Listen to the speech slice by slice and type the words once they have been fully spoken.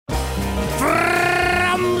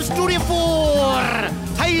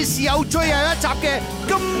係時候最後一集嘅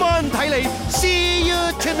今晚睇你 See you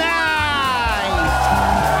tonight。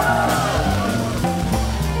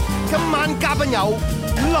今晚嘉賓有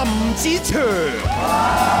林子祥、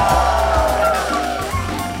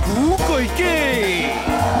古巨基，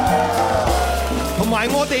同埋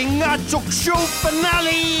我哋壓軸 show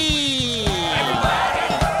finale。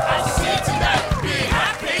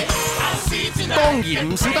當然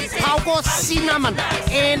唔少得炮哥先阿文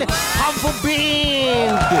and Powerful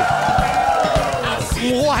Band。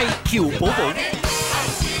我係喬寶寶。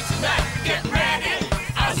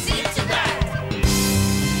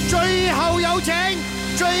最後有請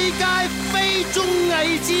最佳非綜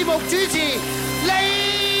藝節目主持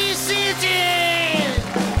李思捷。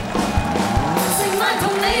成晚同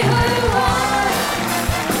你去玩，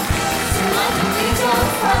成晚同你作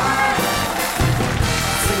反，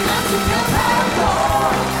成晚同有跑過，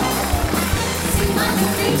成晚同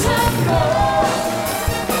你唱歌。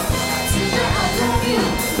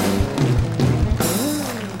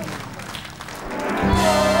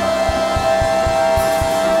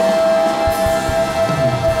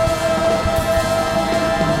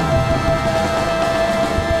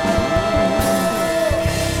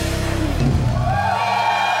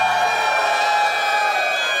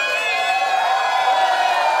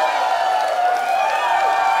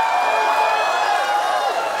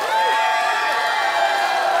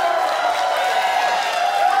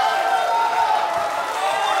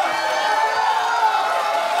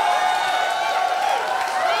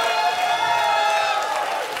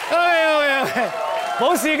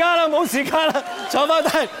冇時間啦，冇時間啦，坐翻低，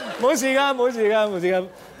冇時間，冇時間，冇時間。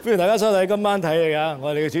歡迎大家收睇今晚睇你啊！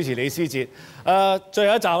我係你嘅主持李思捷。最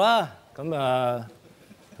後一集啦，咁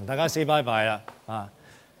同大家 say bye bye 啦啊！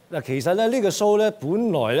嗱，其實咧呢個 show 咧，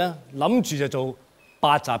本來咧諗住就做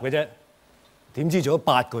8集嘅啫，點知做咗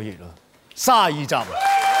8個月咯，32集。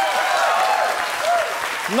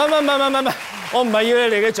唔係，我唔係要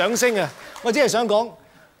你哋嘅掌聲啊！我只係想講，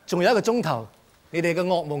仲有1個鐘頭，你哋嘅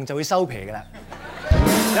噩夢就會收皮㗎啦。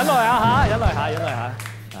忍耐下，忍耐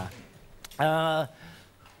下。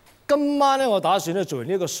今晚咧，我打算咧做完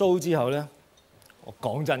呢個 show 之後咧，我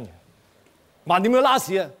講真嘅，橫掂要拉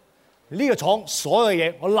屎啊！呢個廠所有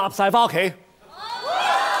嘢我立曬翻屋企，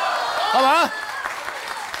係咪？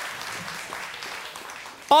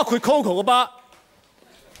包括 Coco 個巴，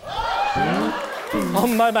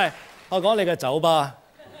唔係，我講你嘅酒吧。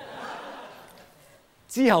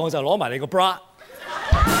之後我就攞埋你個 bra。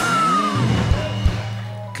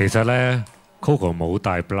其實咧 ，Coco 冇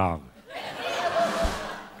帶 bra。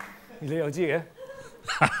你又知嘅？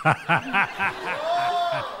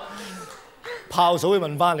炮嫂會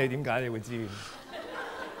問翻你點解你會知？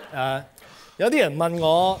有啲人問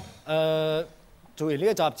我做完呢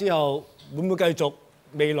一集之後，會唔會繼續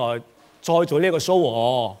未來再做呢一個 show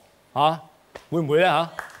喎？會唔會咧嚇？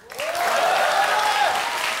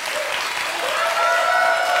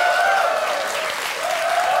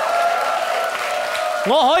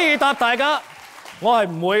我可以答大家，我係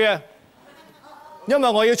唔會嘅，因為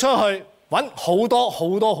我要出去揾好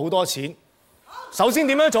多錢。首先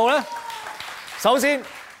點樣做咧？首先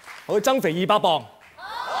我會增肥200磅，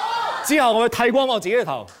之後我會剃光我自己嘅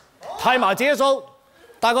頭，剃埋自己嘅鬚，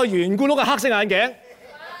戴個圓咕碌嘅黑色眼鏡，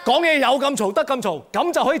講嘢有咁嘈得咁嘈，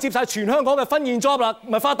咁就可以接晒全香港嘅婚宴 job 啦，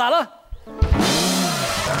咪發達啦！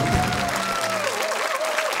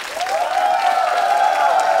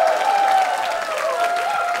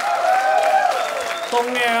仲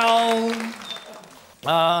有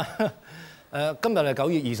今日係9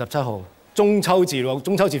月27號，中秋節喎，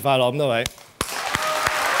中秋節快樂咁多位。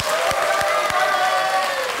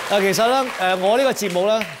其實咧，我呢個節目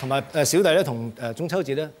咧，同埋小弟咧，同中秋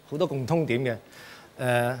節咧好多共通點嘅。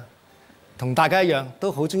同大家一樣，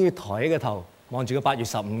都好中意抬起個頭望住個8月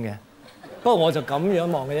15嘅。不過我就咁樣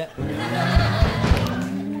望嘅啫。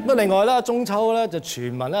咁另外咧，中秋咧就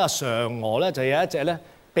傳聞咧，嫦娥咧就有一隻咧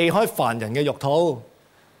避開凡人嘅玉兔，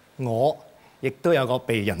我亦都有個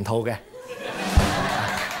避人兔嘅。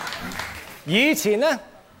以前咧，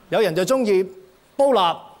有人就中意煲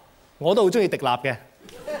蠟，我都好中意滴蠟嘅。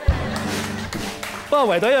不過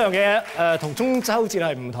唯獨一樣嘢，同中秋節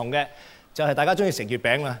係唔同嘅，就係大家中意食月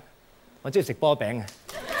餅啦，我中意食波餅嘅。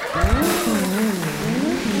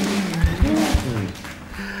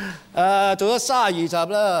做咗32集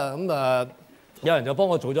啦，咁有人就幫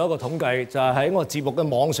我做咗一個統計，就係喺我節目嘅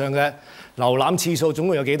網上嘅瀏覽次數總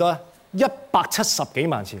共有幾多咧？170幾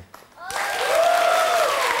萬次。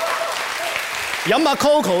飲下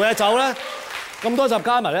Coco 嘅酒咧，咁多集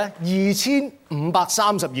加埋咧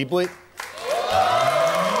2532杯。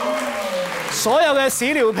所有嘅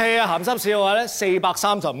屎尿屁啊、鹹濕笑話咧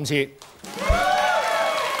435次。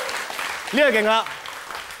個勁啦！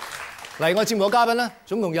嚟我節目嘅嘉賓咧，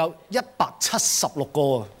總共有176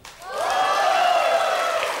個啊，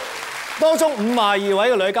當中52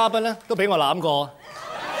位嘅女嘉賓咧，都俾我攬過。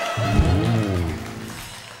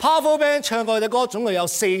Powerful Band 唱過嘅歌總共有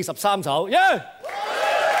43首，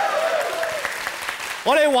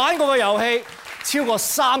我哋玩過嘅遊戲超過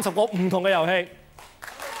30個唔同嘅遊戲。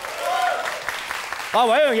唯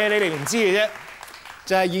一樣嘢你哋唔知嘅啫，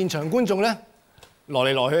就係現場觀眾咧，來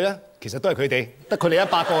嚟來去咧，其實都係佢哋，得佢哋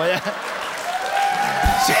100個嘅啫。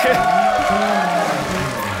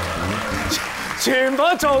全部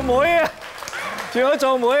都做妹啊！全部都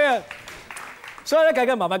做妹啊！所以咧計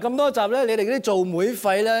計埋埋咁多集咧，你哋嗰啲做妹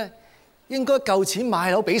費咧，應該夠錢買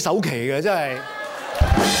樓俾首期嘅，真係。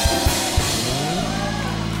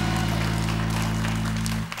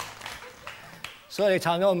所以你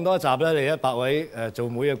撐咗咁多集咧，你100位做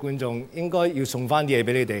妹嘅觀眾，應該要送翻啲嘢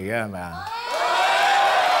俾你哋嘅，係咪啊？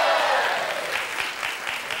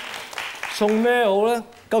送咩好咧？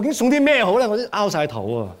究竟送啲咩好咧？我都拗晒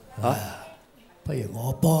頭啊！嚇，不如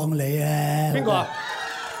我幫你啊！邊個啊？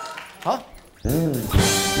嚇？人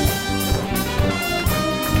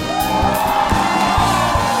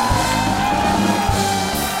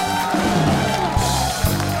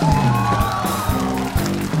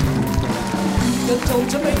做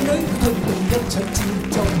出美女，推動一場戰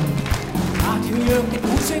爭。那跳躍的鼓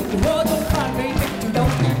聲，我都翻起的跳動。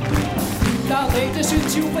別教你這酸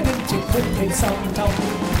超不應直空氣滲透，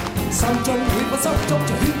心中每個心中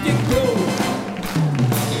就血液跳。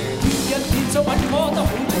天一天所吻我都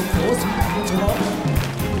好像火線跳着我，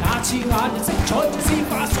那刺眼的色彩像鮮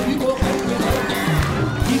花水果咁嘅我，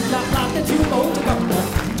熱辣辣的跳舞就咁落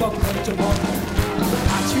動作向着我，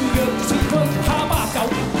那跳躍的酸區哈巴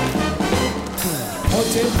狗。看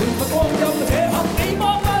這滿腹光陰，這刻你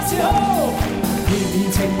望那時候，年年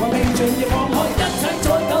情話未盡，亦放開一切再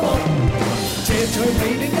抖動。這最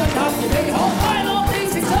美的一刻，而你可快樂地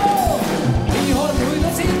承受。你看每個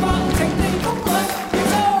鮮花情地風韻飄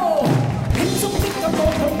奏，輕鬆的感覺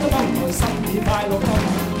通到心內，心已快樂透。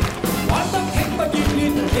玩得興不熱烈，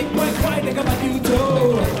亦乖乖地今日要做。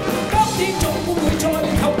今天總不會再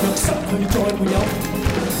扣若失去再沒有，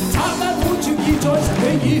燦爛歡笑已在晨起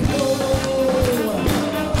以後。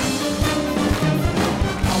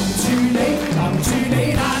留住你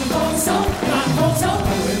難放手，難放手，陪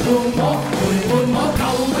伴我，陪伴我，求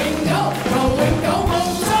永久，求永久夢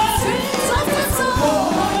想。選擇一生和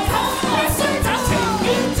愛他，必須找情緣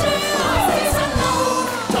最愛是新路。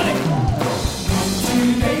再嚟，留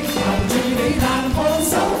住你難放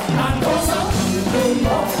手，難放手，陪伴我，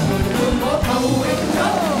陪伴我，求永久，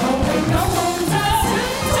求永久夢想。選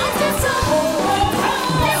擇一生和愛他，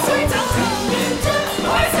必須找情緣最愛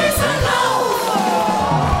是新路。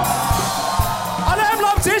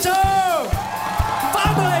主場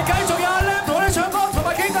翻到嚟繼續有阿 Lam 同我哋唱歌同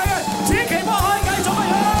埋傾偈嘅，千祈唔好可以繼續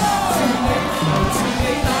嘅。留住你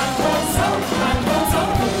難放手，難放手，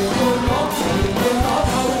陪伴我，陪伴我，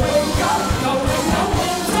求永久，求永久夢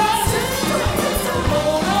想。選擇一生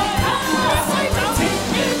和愛他，必須找情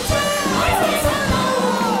緣最愛是新路。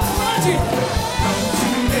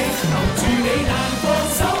留住你難放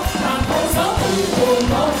手，難放手，陪伴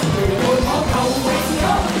我，陪伴我，求永久，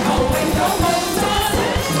求永久夢想。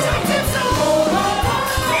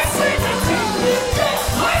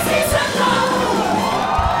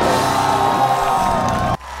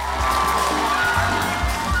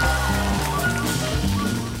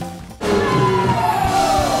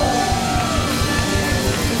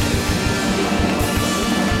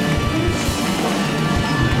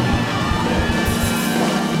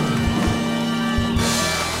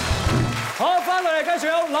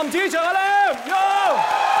林子祥阿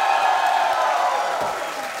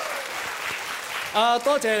Lam，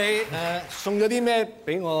多謝你送咗啲咩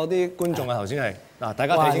俾我啲觀眾啊？頭先係嗱，大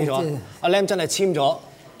家睇清楚，阿 Lam 真係簽咗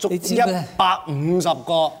足150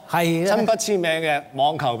個親筆簽名嘅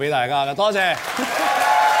網球俾大家嘅，多謝。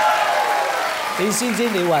你先知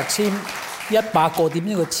你話簽100個，點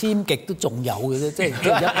知個簽極都仲有嘅啫，即係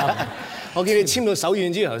100。我見你簽到手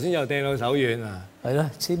軟之後，頭先又掟到手軟啊！係咯，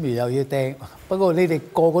簽完又要掟，不過你哋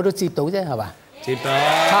個個都接到啫，係嘛？接到，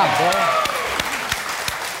差唔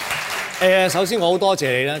多。首先我好多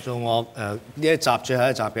謝你啦，做我呢一集最後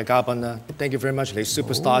一集嘅嘉賓啦。Thank you very much，你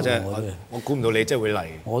superstar 啫，我估唔到你真係會嚟。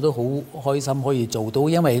我都好開心可以做到，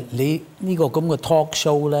因為你呢個咁嘅 talk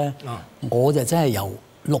show 咧，我就真係由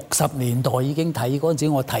60年代已經睇，嗰陣時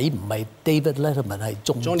我睇唔係 David Letterman 係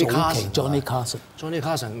仲早期 Johnny Carson。Johnny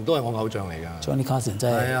Carson 都係我偶像嚟㗎。Johnny Carson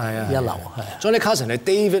真係一流，係。Johnny Carson 係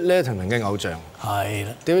David Letterman 嘅偶像。係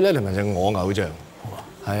啦。David Letterman 就係我偶像。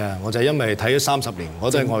係啊，我就係因為睇咗30年，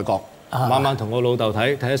我都喺外國晚晚同我老豆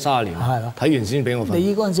睇咗30年，睇完先俾我瞓。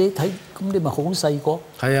你嗰陣時睇，咁你咪好細個。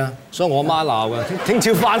係啊，所以我媽鬧㗎，聽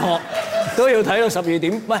朝返學都要睇到12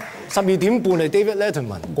點，唔係12點半係 David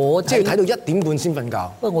Letterman，我即係睇到1點半先瞓覺。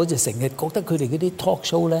不過我就成日覺得佢哋嗰啲 talk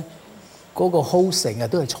show 咧，嗰個 host 成日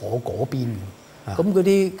都係坐嗰邊嘅，咁嗰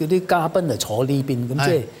啲嘉賓就坐呢邊，咁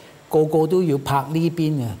即係個個都要拍呢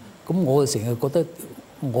邊嘅。咁我就成日覺得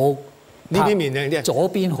我呢邊面靚啲，左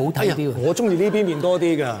邊好睇啲。我中意呢邊面多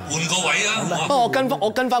啲㗎。換個位啊！不過我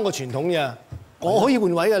跟翻個傳統嘅，我可以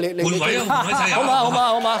換位㗎。你換位啊！換位睇下。好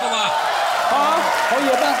嘛。可以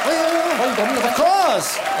啊，可以咁嘅咩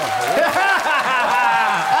 ？Close。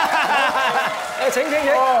誒請。唔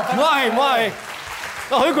係。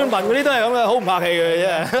許冠文嗰啲都係咁嘅，好唔客氣嘅啫。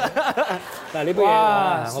嗱，呢杯嘢，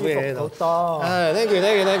我俾你好多。thank you。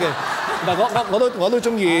唔係我都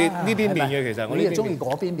中意呢邊面嘅，其實我呢邊中意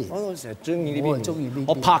嗰邊面。我成日中意呢邊。我中意呢邊。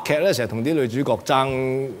我拍劇咧，成日同啲女主角爭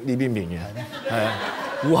呢邊面嘅。係啊，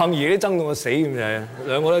胡杏兒都爭到我死咁滯，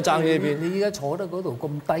兩個都爭呢邊。你依家坐得嗰度咁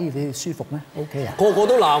低，你舒服咩 ？OK 啊？個個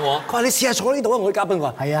都鬧我，佢話你試下坐呢度啊！我啲嘉賓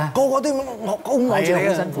話係啊，個個都好望住你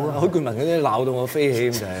啊，辛苦啊！許冠文嗰啲鬧到我飛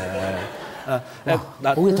起咁滯。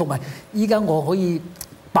好，同埋依家我可以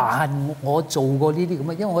扮我做過呢啲咁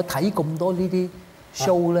嘅，因為我睇咁多呢啲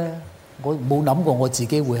show 咧，我冇諗過我自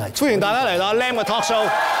己會係。歡迎大家嚟到阿 Lam 嘅 talk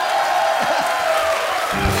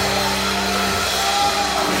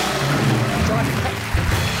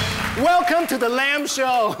show。Welcome to the Lam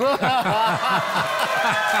show。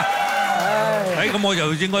咁我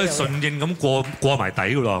就應該順應咁過埋底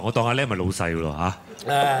㗎咯，我當阿 Lam 係老細㗎咯嚇。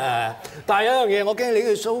但係有一樣嘢，我驚你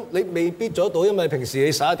嘅 show 你未必做得到，因為平時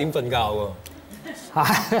你11點瞓覺喎。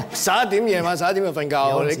11點夜晚11點就瞓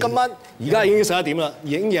覺，你今晚而家已經11點啦，已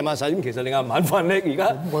經夜晚11點，其實你啱唔啱瞓咧？而家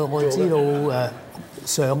我知道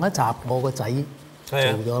上一集我個仔做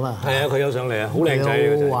咗嘛。係啊，佢有上嚟啊，好靚仔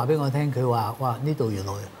嘅仔。話俾我聽，佢話：哇，呢度原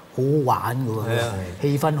來好玩㗎喎，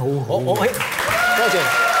氣氛好好。多謝。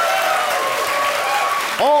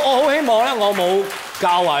我好希望咧，我冇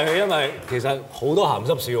教壞佢，因為其實好多鹹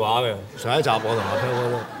濕笑話嘅。上一集我同阿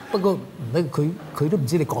Phil 都。不過唔係佢都唔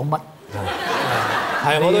知你講乜。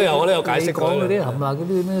係，我都有解釋過。講嗰啲係嘛？嗰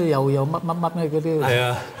啲咩又乜咩嗰啲。係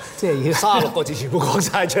啊，即係要36個字全部講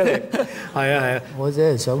晒出嚟。係啊。我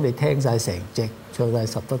真係想你聽晒成隻，唱晒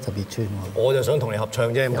10得12寸喎。我就想同你合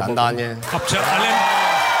唱啫，咁簡單啫。合唱阿 Lam，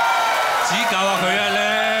指教下佢啊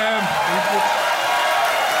Lam。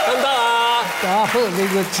得唔得啊？不過你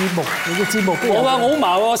個節目我話我好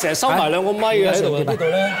矛喎，成日收埋兩個咪嘅喺度。呢度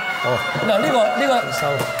咧，嗱呢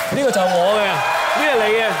個就我嘅，呢個你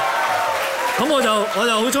嘅。咁我就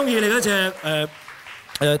好中意你嗰隻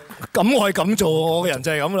敢愛敢做，我個人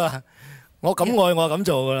就係咁啦。我敢愛我咁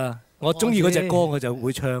做噶啦，我中意嗰隻歌我就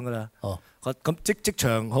會唱噶啦。哦，咁即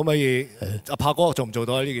場可唔可以？阿柏哥做唔做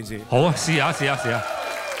到啊？呢件事？好啊，試下。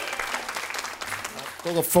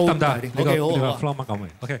嗰個 flow 得唔得？呢個 flow 乜咁嘅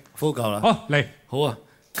 ？OK，flow 夠啦。好嚟，好啊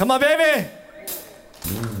 ，Come on baby。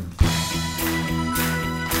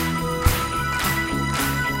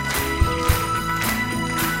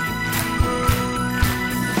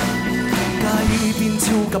街邊超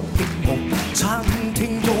級激昂，餐廳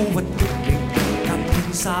憂鬱的力，隔片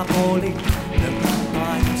沙玻璃，兩大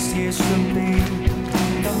些傷悲，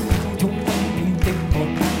交通燈邊的我，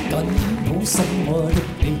緊好心愛的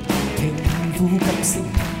你，聽呼吸聲，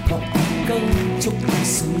或更足以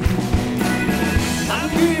死，難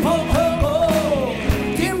於撲向我，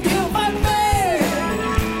跳跳翻飛，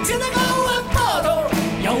只得勾一波頭，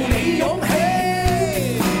有你勇氣，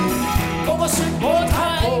個個說我太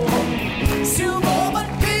狂。笑我不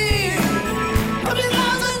羈，今日交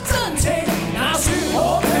真真情，那算可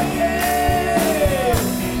悲。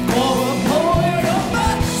我愛有不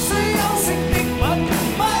需休息的吻，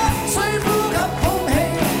不需呼吸空氣，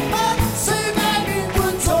不需街邊觀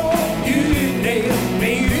眾遠離，微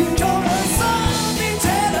遠在身邊車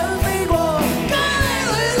輛飛過，街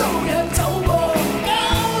裏路人走過，交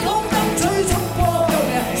通燈催促過，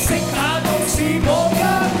剩下都是我跟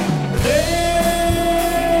你。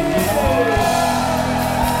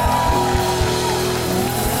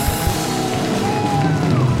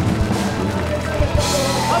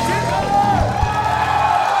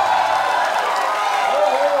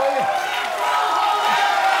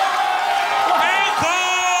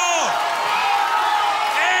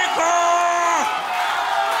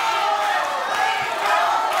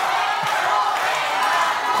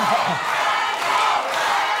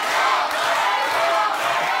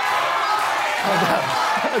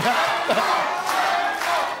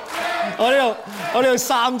我呢度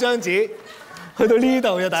3張紙，去到呢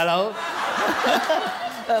度嘅大佬，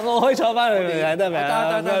我可以坐翻去，得未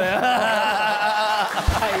啊？得。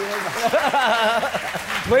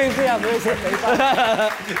唔好意思啊，唔好意思，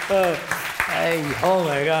好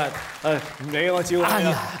嚟㗎，唔理我照你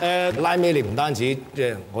啦。拉尾你唔單止即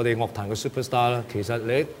係我哋樂壇嘅 superstar 啦，其實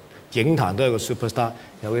你影壇都係個 superstar。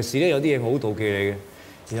尤其是咧有啲嘢我好妒忌你嘅，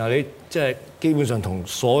然後你即係基本上同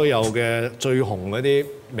所有嘅最紅嗰啲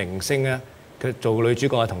明星咧，佢做女主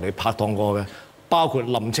角係同你拍檔過嘅。包括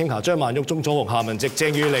林青霞、張曼玉、鐘楚紅、夏文汐、鄭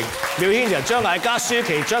裕玲、廖軒仁、張艾嘉、舒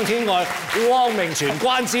淇、張天愛、汪明荃、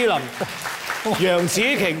關之琳、楊紫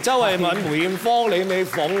瓊、周慧敏、梅艷芳、李美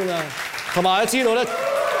鳳啊，同埋我知道咧，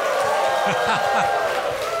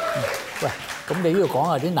喂，咁你都要講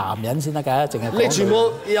下啲男人先得㗎，淨係你全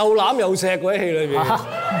部又攬又錫嗰啲戲裏邊，唔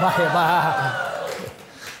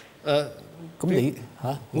係，咁你嚇，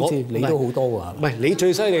好似你都好多喎。唔係你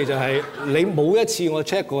最犀利就係你冇一次我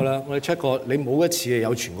check 過啦，我哋 check 過你冇一次係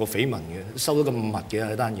有傳過緋聞嘅，收到咁密嘅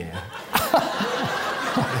呢單嘢。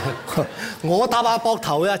我搭下膊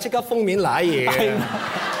頭啊，即刻封面瀨嘢。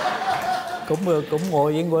咁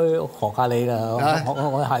我應該學下你啦。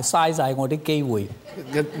我係嘥晒我啲機會，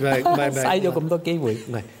嘥咗咁多機會。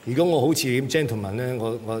唔係，如果我好似咁 gentleman 咧，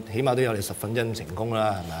我起碼都有你10分一成功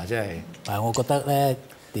啦，係咪啊？即係。但係我覺得咧。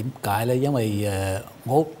點解咧？因為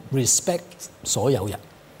我 respect 所有人，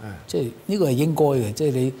即係呢個係應該嘅。即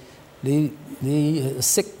係你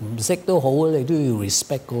識唔識都好，你都要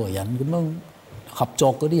respect 嗰個人。咁樣合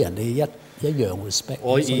作嗰啲人，你一樣 respect。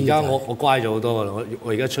我而家我乖咗好多啦。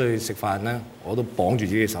我而家出去食飯咧，我都綁住自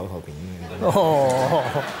己手後邊。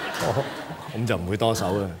咁就唔會多手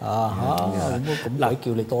啦。咁鬼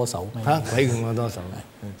叫你多手咩？鬼叫我多手。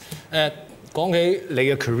講起你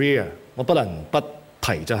嘅 career， 我不能不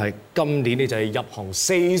提就係今年你就係入行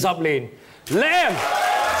40年 ，Lam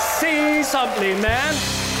 40年 man，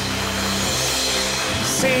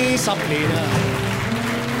 40年啊！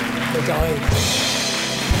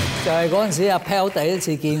就係嗰陣時阿 Pel 第一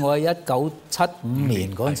次見我，1975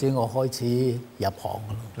年嗰陣時我開始入行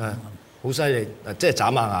㗎啦。好犀利，即係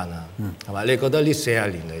眨下眼啊！係咪？你覺得呢40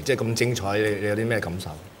年嚟即係咁精彩，你有啲咩感受？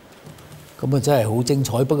咁啊真係好精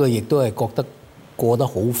彩，不過亦都係覺得過得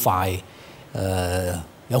好快。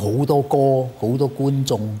有好多歌，好多觀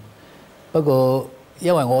眾。不過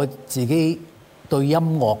因為我自己對音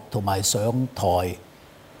樂同埋上台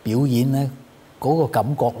表演咧，嗰個感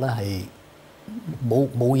覺咧係冇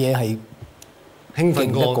嘢係興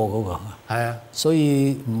奮得過嗰個。係啊，所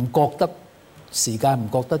以唔覺得時間唔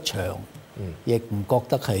覺得長，亦唔覺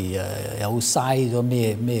得係有嘥咗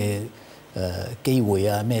咩機會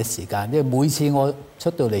啊咩時間。因為每次我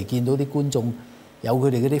出到嚟見到啲觀眾有佢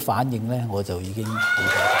哋嗰啲反應咧，我就已經好開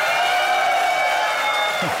心。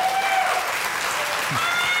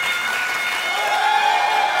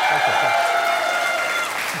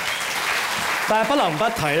但係不能不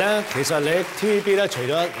提咧，其實你 TVB 咧，除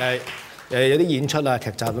咗有啲演出啊劇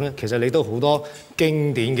集咁咧，其實你都好多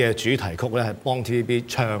經典嘅主題曲咧係幫 TVB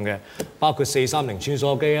唱嘅，包括430穿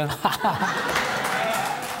梭機啊。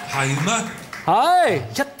係咩？係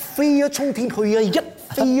一飛一衝天去啊！一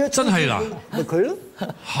飛一真係啦，咪佢咯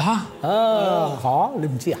嚇你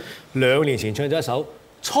唔知啊？2年前唱咗一首《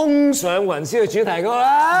衝上雲霄》嘅主題曲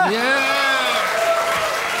啦。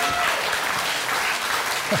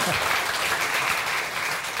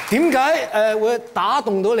點解會打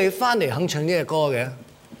動到你翻嚟肯唱呢隻歌嘅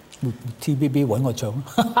 ？TVB 揾我唱，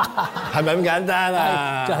係咪咁簡單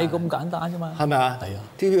啊？就係咁簡單啫嘛。係咪啊？係啊。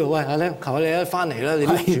TVB 喂阿 Lam，求下你一翻嚟啦！你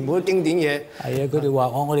啲全部都經典嘢。係啊，佢哋話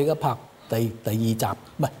我哋而家拍第2集，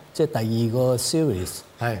唔係即係第2個 series，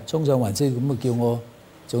 係衝上雲霄咁啊，叫我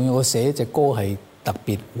仲要我寫隻歌係特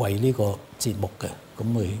別為呢個節目嘅，咁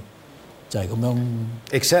咪就係咁樣。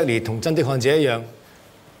Exactly 同真的漢子一樣。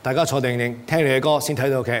大家坐定定聽你嘅歌先睇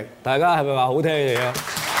到劇，大家係咪話好聽嚟啊？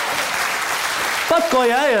不過有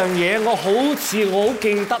一樣嘢，我好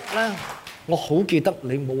記得咧，我好記得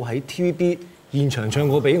你冇喺 TVB 現場唱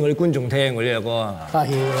過俾我啲觀眾聽過呢隻歌啊！係。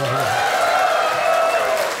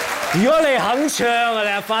如果你肯唱啊，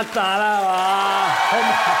你就發達啦，係嘛？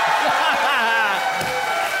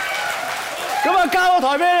咁啊，交個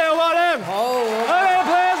台俾你好嘛 ，Lam？好。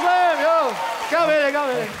Please Lam，交俾你，交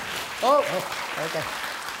俾你。好。OK。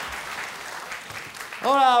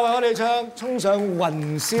好啦，為我哋唱《衝上雲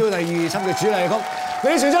霄》第2輯嘅主題曲，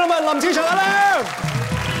你全將禮物林子祥阿 Lam。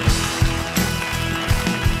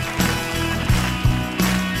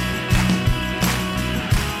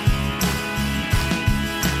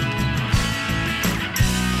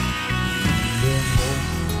讓我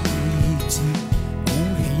意志鼓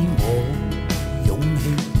起我勇氣，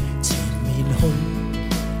前面去，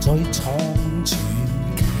再闖傳奇，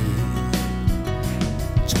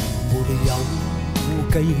從沒有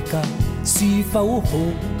計較是否好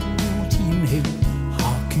天氣，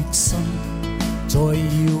決心，再要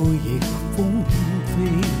逆風飛，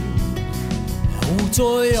又再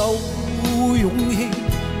有勇氣，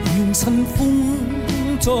願趁風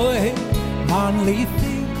再起，萬里飛，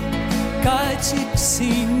皆即先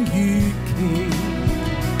預期。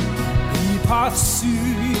未怕雪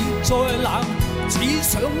再冷，只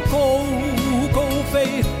想高高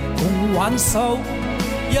飛，共挽手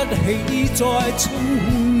一起再衝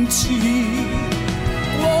刺。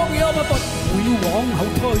光陰不會往後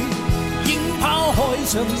退，應拋開傷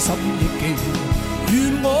心憶記。願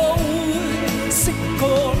我會拭乾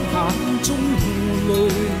眼中淚，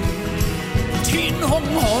天空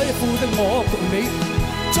海闊的我共你，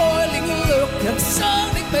再領略人生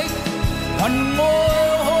的美。雲外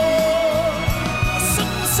看，心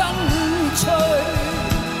生趣，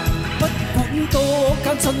不管多艱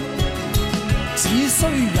辛，只需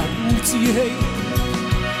有志氣。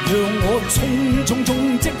讓我匆匆衝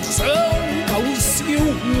即想舊燒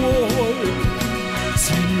愛，前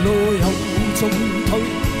路有進退，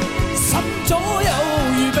心早有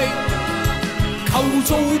預備，求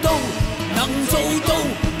做到能做到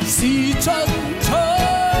是進取。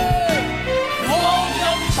光陰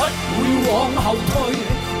不會往後退，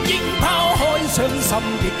應拋開傷心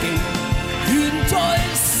憶記，願再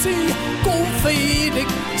試高飛的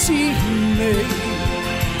滋味。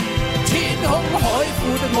天空海闊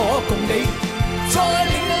的我共你，再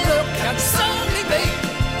領略人生的美。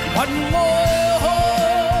雲外看，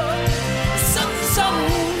身心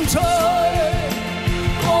趣，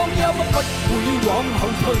光陰不會往後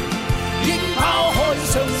退，應拋開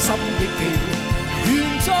傷心憶記，願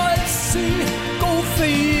再試高飛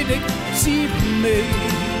的滋味。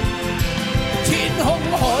天空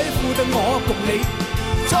海闊的我共你，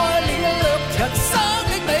再領略人生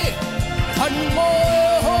的美。雲外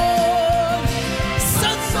看，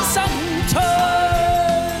生趣。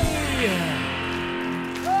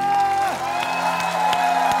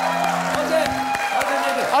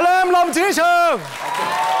阿Lam林子祥，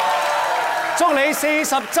祝你40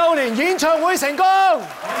週年演唱會成功。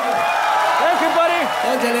Thank you buddy，多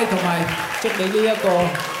謝你，同埋祝你呢一個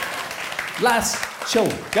last show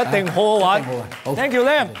一定好好玩。好 Thank you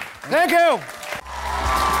Lam，Thank you。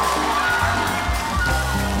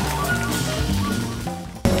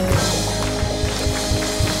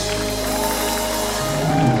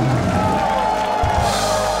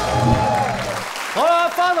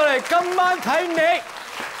翻到嚟今晚睇你，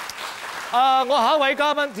我下一位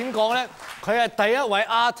嘉賓點講咧？佢係第一位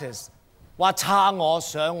artist 話撐我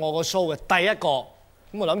上我個 show 嘅第一個，咁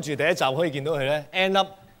我諗住第一集可以見到佢咧 ，end up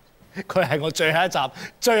佢係我最後一集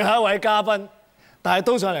最後一位嘉賓，但係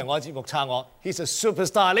都上嚟我嘅節目撐我 ，He's a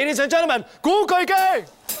superstar，Ladies and gentlemen，古巨基。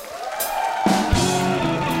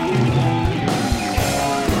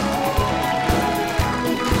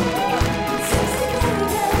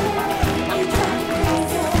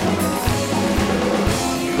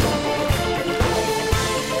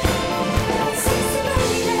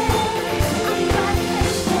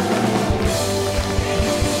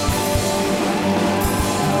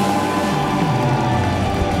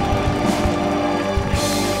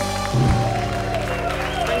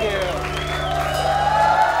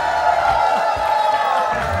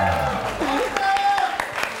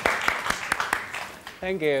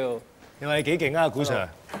Thank you，你話你幾勁啊，古 Sir？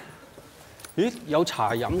咦，有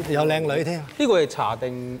茶飲，有靚女添。呢個係茶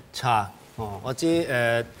定茶？哦，我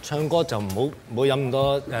知唱歌就唔好飲咁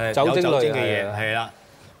多有酒精嘅嘢，係啦。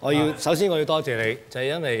首先我要多謝你，就係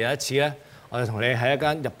因為有一次咧，我就同你喺一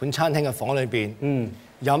間日本餐廳嘅房裏邊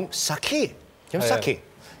飲 sake，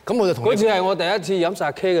咁我就同你嗰次係我第一次飲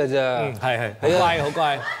sake 嘅啫。係好乖好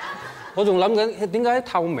乖。我仲諗緊點解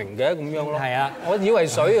透明嘅咁樣咯？係啊，我以為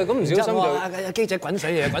水嘅，咁唔小心就阿基仔滾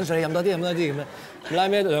水嚟，滾水你飲多啲咁樣。拉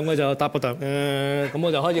尾兩個就搭不搭？咁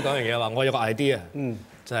我就開始講樣嘢話，我有個 idea，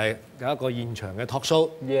就係有一個現場嘅 talk show，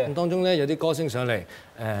咁當中咧有啲歌星上嚟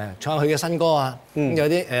唱下佢嘅新歌啊，咁有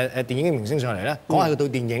啲電影嘅明星上嚟咧講下佢套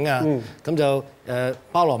電影啊，咁就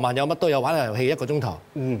包羅萬有乜都有，玩下遊戲1個鐘頭，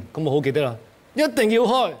咁我好記得啦，一定要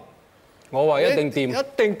開，我話一定掂，一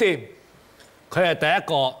定掂，佢係第一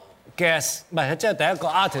個。Guess 唔係，即係第一個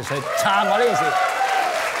artist 去撐我呢件事，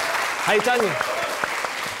係真嘅。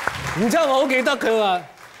然之後我好記得佢話：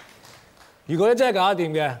如果你真係搞得掂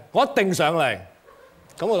嘅，我一定上嚟。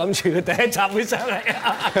咁我諗住佢第一集會上嚟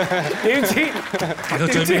啊，點知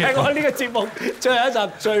係我呢個節目最後一集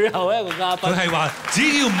最後一個嘉賓。佢係話：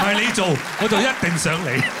只要唔係你做，我就一定上嚟。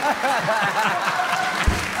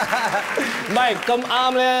唔係咁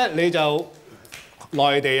啱咧，你就。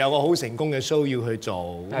內地有個好成功嘅 show 要去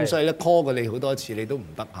做，咁所以咧 call 過你好多次，你都唔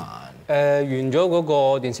得閒。完咗嗰個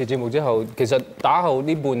電視節目之後，其實打後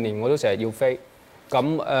呢半年我都成日要飛，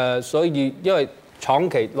咁所以因為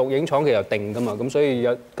錄影廠期又定㗎嘛，咁所以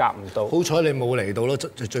又夾唔到。好彩你冇嚟到咯，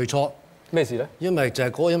最初咩事咧？因為就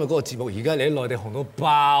係因為嗰個節目，而家你喺內地紅到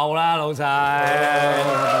爆啦，老細，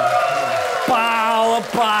爆啊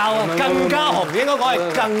爆啊，更加紅，應該講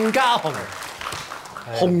係更加紅，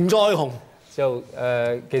紅再紅。就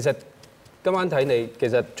其實今晚睇你，其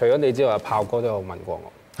實除咗你之外，炮哥都有問過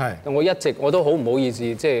我。係。我一直我都好唔好意思，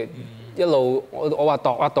即係一路我話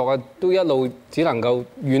度啊，都一路只能夠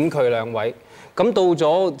婉拒兩位。咁到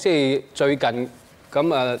咗即係最近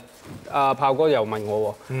咁阿炮哥又問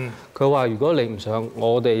我喎，佢話如果你唔上，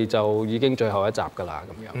我哋就已經最後一集㗎啦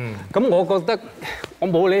咁樣。咁我覺得我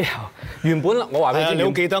冇理由，原本我話俾你知，你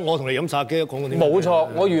好記得我同你飲炸雞講過啲。冇錯，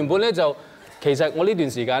我原本咧就其實我呢段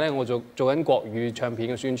時間咧，我做緊國語唱片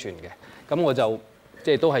嘅宣傳嘅，咁我就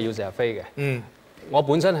即係都係要成日飛嘅。我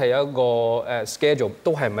本身係有一個schedule，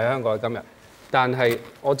 都係唔喺香港今日，但係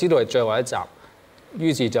我知道係最後一集。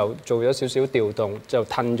於是就做咗少少調動，就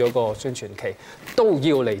褪咗個宣傳期，都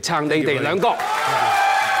要嚟撐你哋兩個。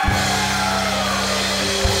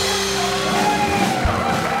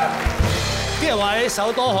啲人話你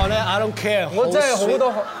手多汗咧 ，I don't care。我真係好多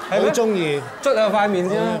汗，好中意。捽下塊面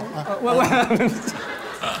先啦。喂，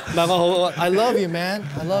唔係我好 ，I love you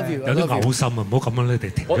man，I love you。有啲嘔心啊，唔好咁樣，你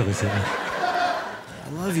哋停咗佢先。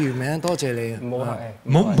I love you man，多謝你。唔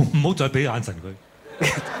好再俾眼神佢。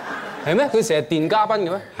係咩？佢成日電嘉賓嘅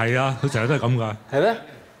咩？係啊，佢成日都係咁㗎。係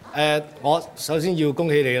咩？我首先要恭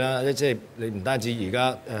喜你啦，即係你唔單止而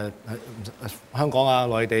家香港啊、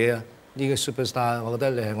內地啊呢個 superstar， 我覺得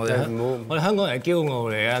你係我哋香港人嘅驕傲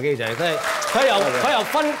嚟啊，基仔，即係佢由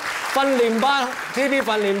訓練班 TV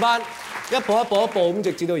訓練班一步咁，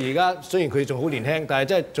直至到而家。雖然佢仲好年輕，但係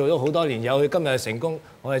真係做咗好多年，有佢今日嘅成功，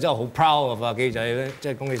我哋真係好 proud 啊，基仔咧，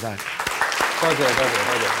真係恭喜晒！多謝。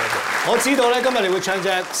我知道咧，今日你會唱隻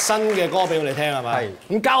新嘅歌俾我哋聽，係咪？係。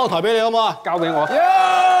咁交個台俾你好唔好啊？交俾我。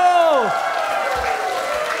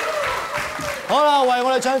好啦，為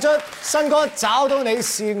我哋唱出新歌《找到你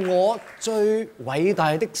是我最偉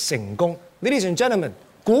大的成功》。Ladies and gentlemen，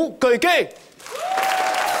 古巨基。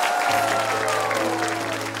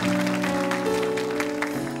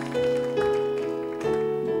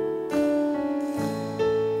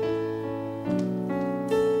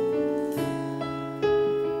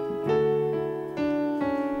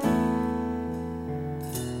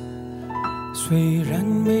虽然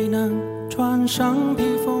没能穿上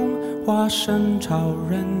披风，化身超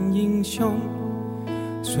人英雄，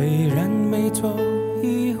虽然没做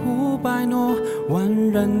一呼百诺万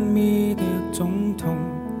人迷的总统，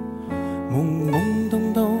懵懵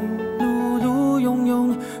懂懂，碌碌庸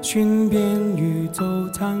庸，寻遍宇宙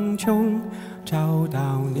苍穹，找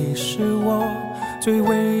到你是我最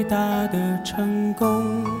伟大的成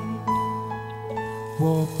功。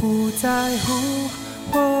我不在乎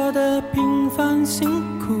我的平凡辛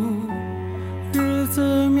苦，日子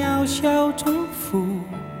渺小重复，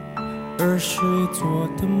儿时做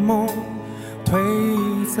的梦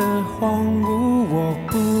褪色荒芜。我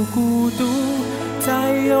不孤独，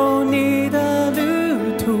在有你的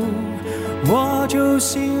旅途，我就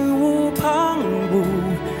心无旁骛，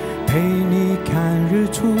陪你看日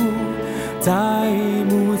出，在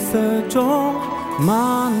暮色中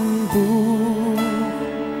漫步。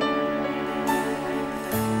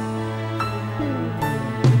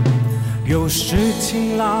有时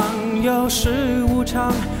晴朗，有时无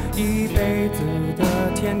常，一辈子的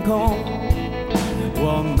天空，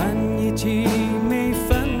我们一起每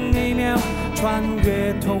分每秒穿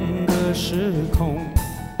越同个时空，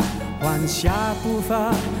缓下步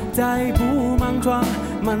伐，再不莽撞，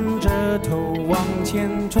闷着头往前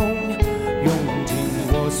冲，用尽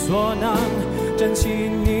我所能，珍惜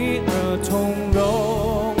你而从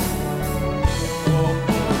容。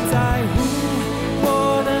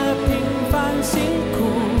辛苦，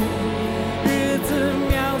日子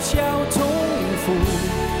渺小重复，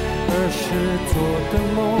儿时做的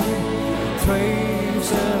梦褪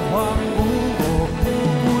色荒芜。我不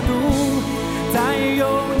孤独，在有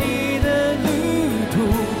你的旅途，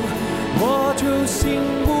我就心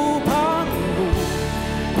无旁骛，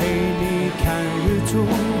陪你看日出，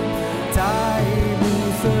在暮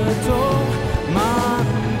色中漫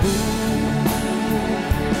步，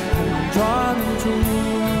很专注。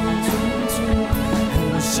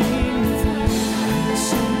幸福，幸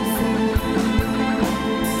福。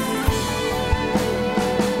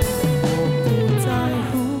我不在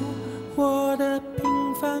乎我的平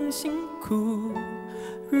凡辛苦，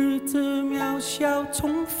日子渺小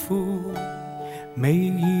重复，每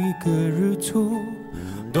一个日出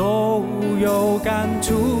都有感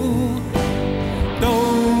触，都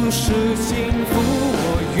是幸福。我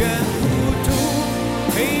愿糊涂，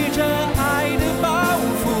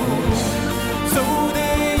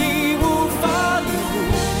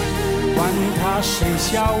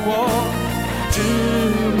笑我，执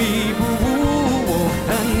迷不悟，我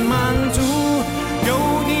很满足，有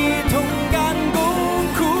你同甘共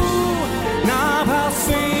苦，哪怕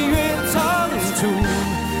岁月仓促，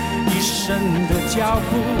一生的脚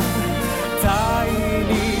步在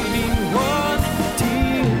你灵魂停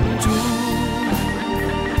住，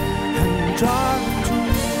很专注，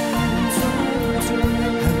很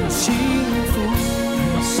幸福。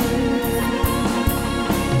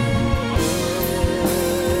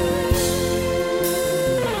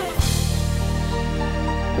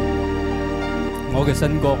我嘅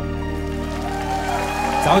新歌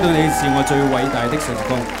找到你是我最偉大的成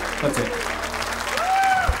功，多謝。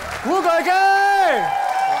古巨基，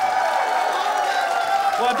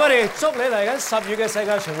喂 Buddy， 祝你嚟緊10月嘅世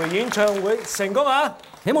界巡迴演唱會成功啊！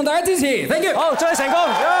希望大家支持 ，Thank you。好，祝你成功。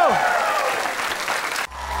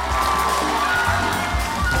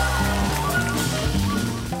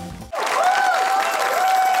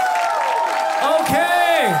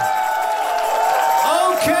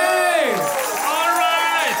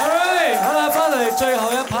最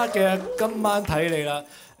後一 part 嘅今晚睇你啦，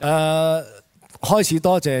開始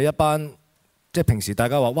多謝一班即係平時大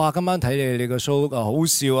家話哇今晚睇你個 show 好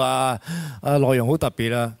笑啊，內容好特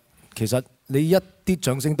別啊，其實你一啲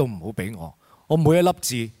掌聲都唔好俾我每一粒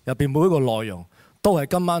字入邊每一個內容都係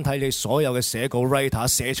今晚睇你所有嘅寫稿 writer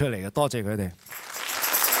寫出嚟嘅，多謝佢哋，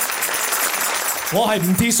我係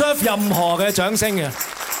唔 deserve 任何嘅掌聲嘅。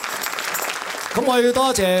咁我要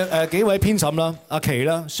多謝幾位編審啦，阿琪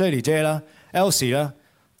啦、Shirley 姐啦、Elsie 啦，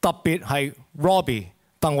特別係 Robbie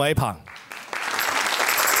鄧偉鵬，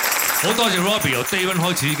好多謝 Robbie 由 Day One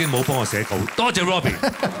開始已經冇幫我寫稿，多謝 Robbie。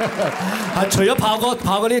係除咗炮哥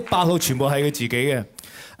炮嗰啲8號全部係佢自己嘅。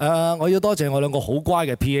我要多謝我兩個好乖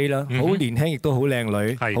嘅 PA 啦，好年輕亦都好靚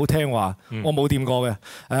女，好聽話，我冇掂過嘅。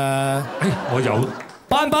我有。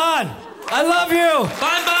班班 ，I love you，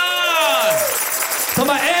 班班。同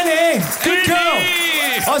埋 Annie，Good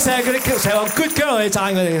girl， 我成日話 Good girl 去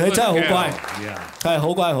讚佢哋，佢真係好乖，係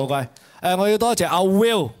好乖好乖。我要多謝阿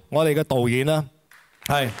Will， 我哋嘅導演啦，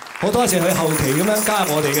係好多謝佢後期咁樣加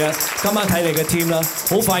入我哋嘅今晚睇你嘅 team 啦，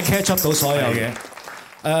好快 catch up 到所有嘢。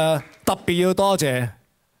特別要多謝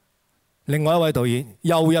另外一位導演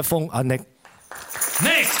邱一峰阿 Nick，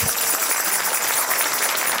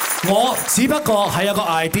 我只不過係有個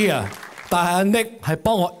idea， 但係阿 Nick 係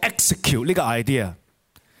幫我 execute 呢個 idea。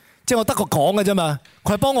即係我得個講嘅啫嘛，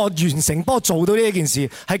佢係幫我完成，幫我做到呢一件事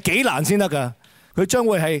係幾難先得㗎。佢將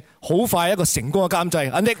會係好快一個成功嘅監製。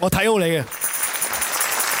阿 Nick， 我睇好你嘅。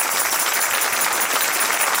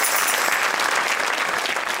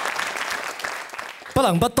不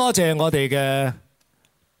能不多謝我哋嘅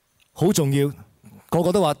好重要，個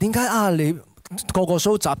個都話點解你個個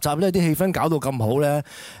show 集咧啲氣氛搞到咁好咧？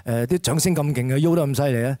啲掌聲咁勁嘅，喐得咁犀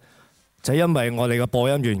利咧，就係因為我哋嘅播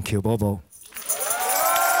音員喬寶寶。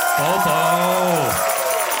寶寶，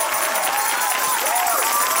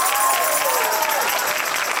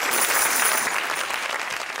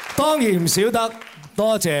當然唔少得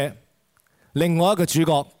多謝另外一個主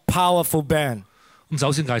角 Powerful Band。咁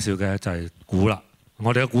首先介紹嘅就係鼓啦，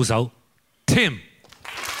我哋嘅鼓手 Tim，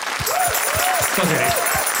 多謝你，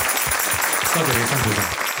多謝你辛苦咗。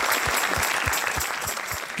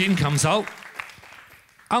鍵琴手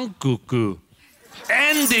Uncle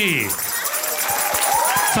Andy。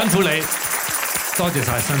辛苦你，多謝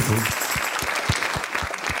晒辛苦。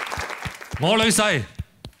我女婿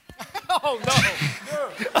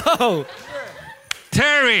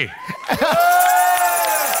Terry，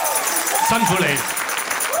 辛苦你，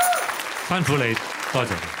辛苦你，多謝。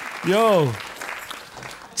Yo，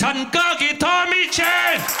 陳家傑 Tommy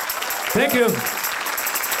Chan，Thank you，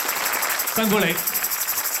 辛苦你，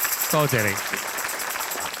多謝你。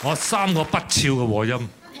我3個不肖嘅和音。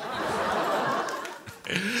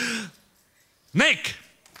Nick，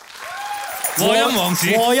 和音王子，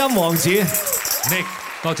和音王子 ，Nick，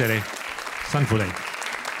 多謝你，辛苦你。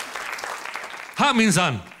黑面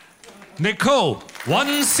神 Nicole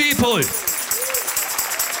尹思佩，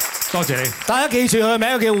多謝你。大家記住佢嘅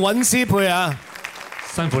名叫尹思佩啊，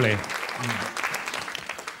辛苦你。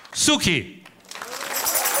Suki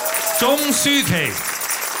鍾舒淇，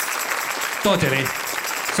多謝你，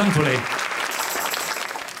辛苦你。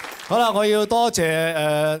好啦，我要多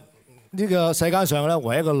謝呢個世界上咧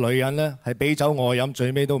唯一一個女人咧係俾酒我飲，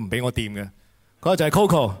最尾都唔俾我掂嘅，嗰個就係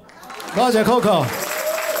Coco， 多謝 Coco，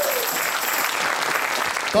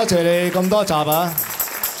 多謝你咁多集啊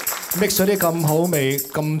 ，mix 咗啲咁好味、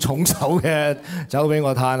咁重手嘅酒俾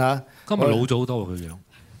我嘆下。今日老咗好多佢樣。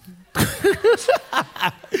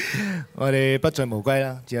我哋不醉無歸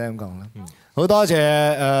啦，只係咁講啦。好多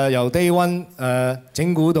謝由 Day One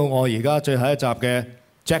整蠱到我而家最後一集嘅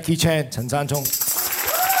Jackie Chan 陳山聰。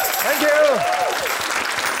Thank you。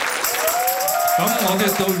咁我哋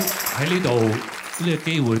都喺呢度呢個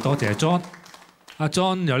機會，多謝 John。阿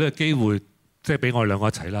John 有呢個機會，即係俾我哋兩個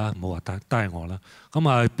一齊啦，唔好話單係我啦。咁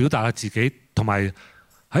啊，表達下自己，同埋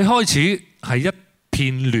喺開始係一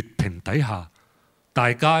片劣評底下，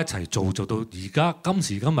大家一齊做到而家今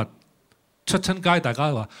時今日出親街，大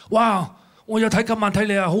家話：哇！我有睇今晚睇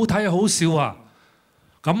你啊，好睇啊，好笑啊！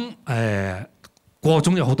咁過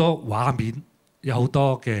中有好多畫面，有好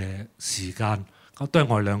多嘅時間，都係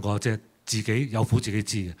我哋兩個即係自己有苦自己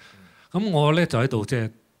知嘅。咁我咧就喺度即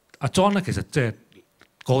係阿 John 咧，其實即係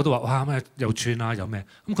個個都話：哇咩又串啊，有咩？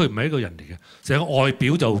咁佢唔係一個人嚟嘅，成個外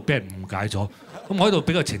表就俾人誤解咗。咁我喺度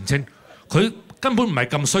俾個澄清，佢根本唔係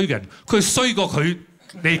咁衰嘅人，佢衰過佢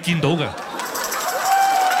你見到嘅。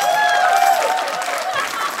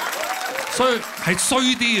所以係衰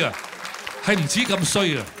啲啊，係唔止咁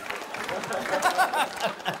衰啊！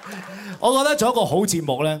我覺得做一個好節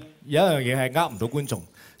目咧，有一樣嘢係呃唔到觀眾。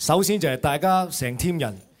首先就係大家成 team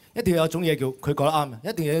人一定要有種嘢叫佢覺得啱，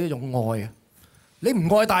一定要有一種愛啊！你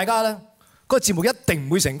唔愛大家咧，個節目一定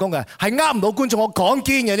唔會成功嘅，係呃唔到觀眾。我講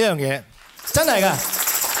堅嘅呢樣嘢，真係㗎。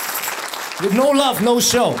No love, no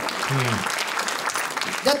show。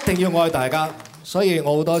一定要愛大家，所以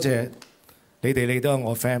我好多謝。你哋都係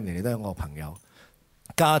我 family， 你都係我朋友、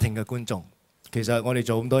家庭嘅觀眾。其實我哋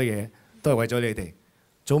做咁多嘢都係為咗你哋，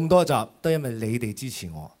做咁多集都係因為你哋支持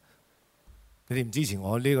我。你哋唔支持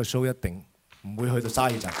我，呢個 show 一定唔會去到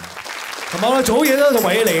30集。同埋我哋做嘢都係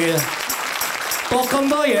為咗你嘅，播咁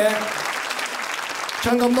多嘢，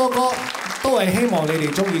唱咁多歌，都係希望你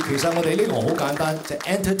哋中意。其實我哋呢個好簡單，就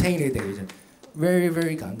entertain 你哋嘅啫 ，very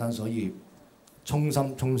very 簡單。所以衷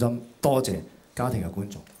心多謝家庭嘅觀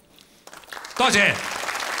眾。多謝。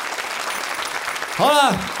好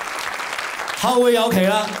啦，後會有期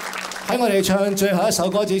啦。喺我哋唱最後一首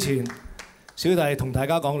歌之前，小弟同大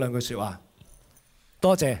家講兩句説話。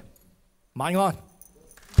多謝，晚安。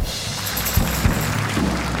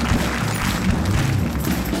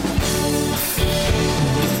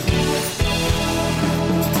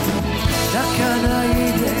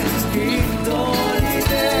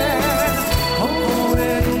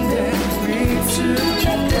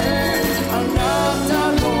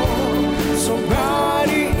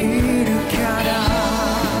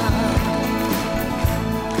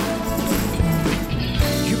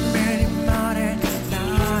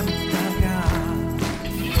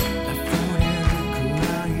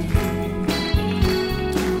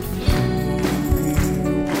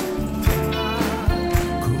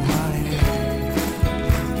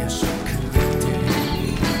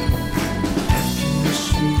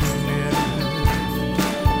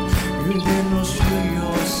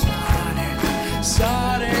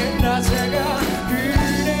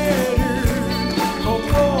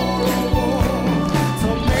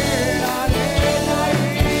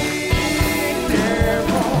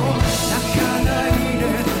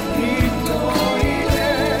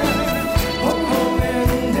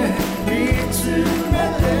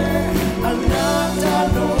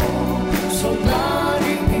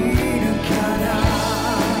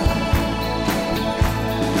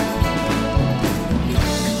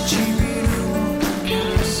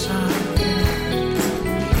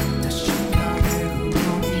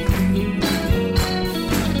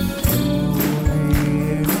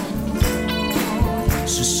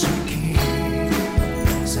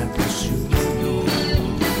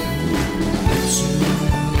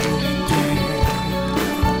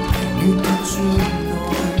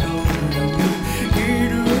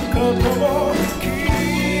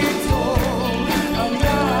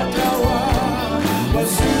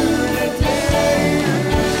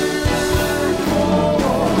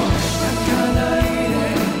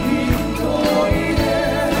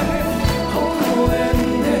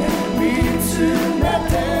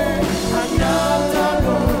Let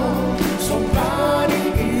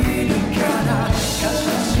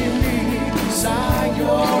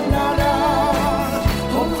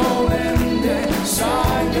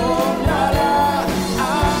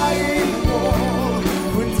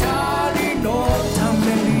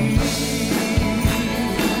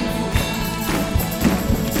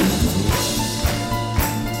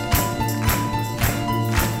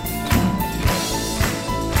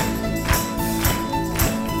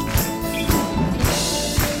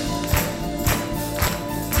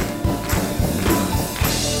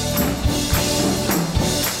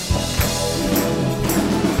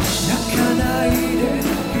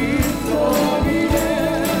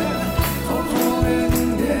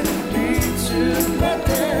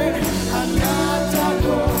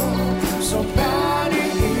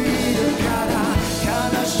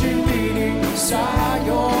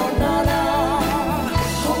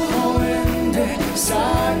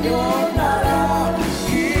永